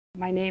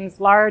My name's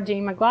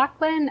Jean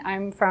McLaughlin.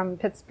 I'm from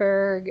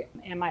Pittsburgh,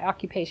 and my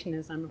occupation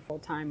is I'm a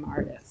full-time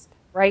artist.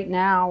 Right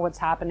now, what's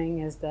happening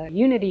is the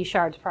Unity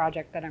Shards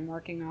project that I'm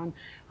working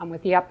on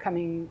with the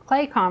upcoming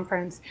clay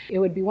conference. It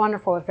would be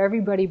wonderful if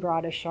everybody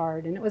brought a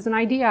shard. And it was an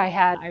idea I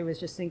had. I was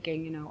just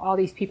thinking, you know, all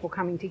these people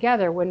coming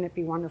together, wouldn't it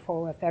be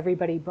wonderful if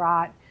everybody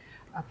brought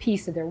a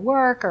piece of their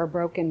work or a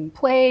broken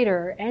plate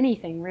or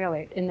anything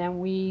really. And then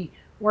we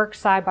worked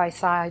side by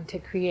side to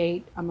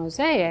create a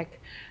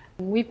mosaic.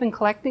 We've been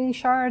collecting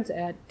shards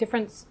at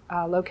different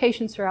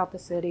locations throughout the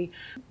city.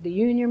 The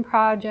Union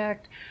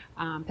Project,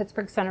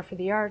 Pittsburgh Center for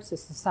the Arts, the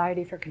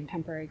Society for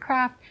Contemporary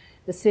Craft,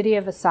 the City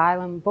of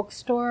Asylum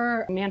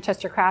Bookstore,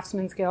 Manchester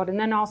Craftsmen's Guild, and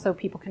then also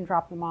people can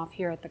drop them off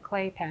here at the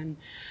Clay Pen.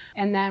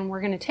 And then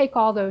we're going to take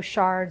all those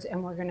shards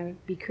and we're going to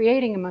be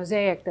creating a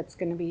mosaic that's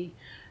going to be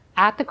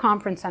at the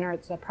conference center.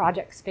 It's a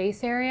project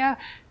space area.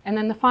 And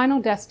then the final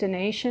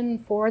destination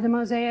for the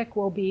mosaic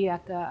will be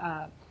at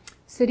the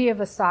City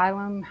of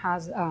Asylum.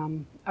 Has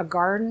a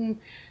garden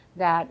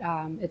that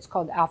it's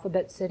called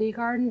Alphabet City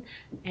Garden,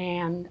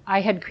 and I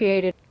had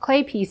created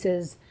clay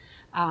pieces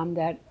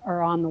that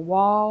are on the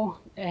wall,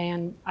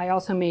 and I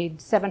also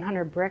made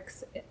 700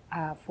 bricks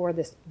for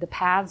the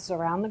paths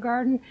around the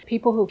garden.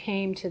 People who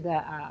came to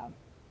the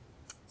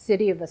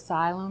City of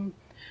Asylum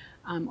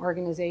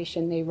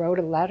organization, they wrote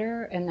a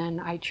letter, and then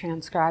I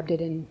transcribed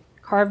it and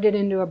carved it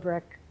into a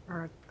brick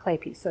or a clay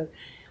piece. So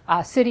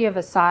City of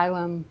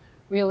Asylum,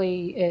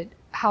 really, it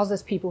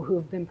houses people who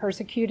have been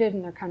persecuted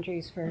in their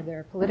countries for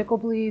their political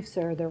beliefs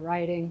or their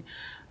writing.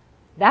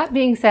 That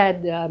being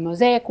said, the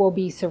mosaic will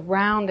be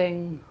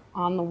surrounding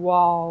on the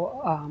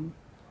wall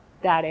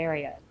that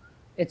area.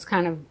 It's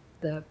kind of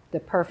the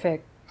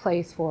perfect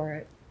place for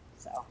it.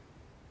 So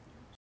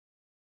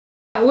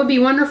it would be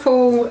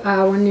wonderful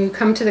when you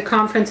come to the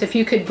conference if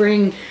you could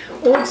bring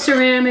old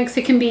ceramics.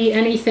 It can be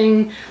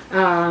anything,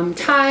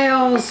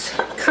 tiles,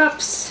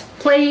 cups,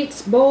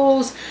 plates,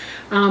 bowls,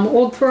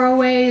 old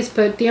throwaways,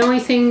 but the only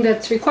thing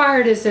that's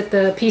required is that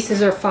the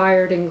pieces are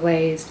fired and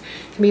glazed.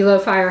 It can be low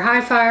fire,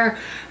 high fire.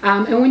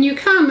 And when you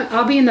come,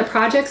 I'll be in the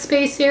project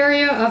space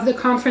area of the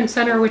conference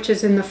center, which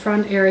is in the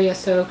front area,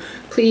 so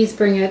please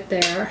bring it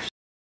there.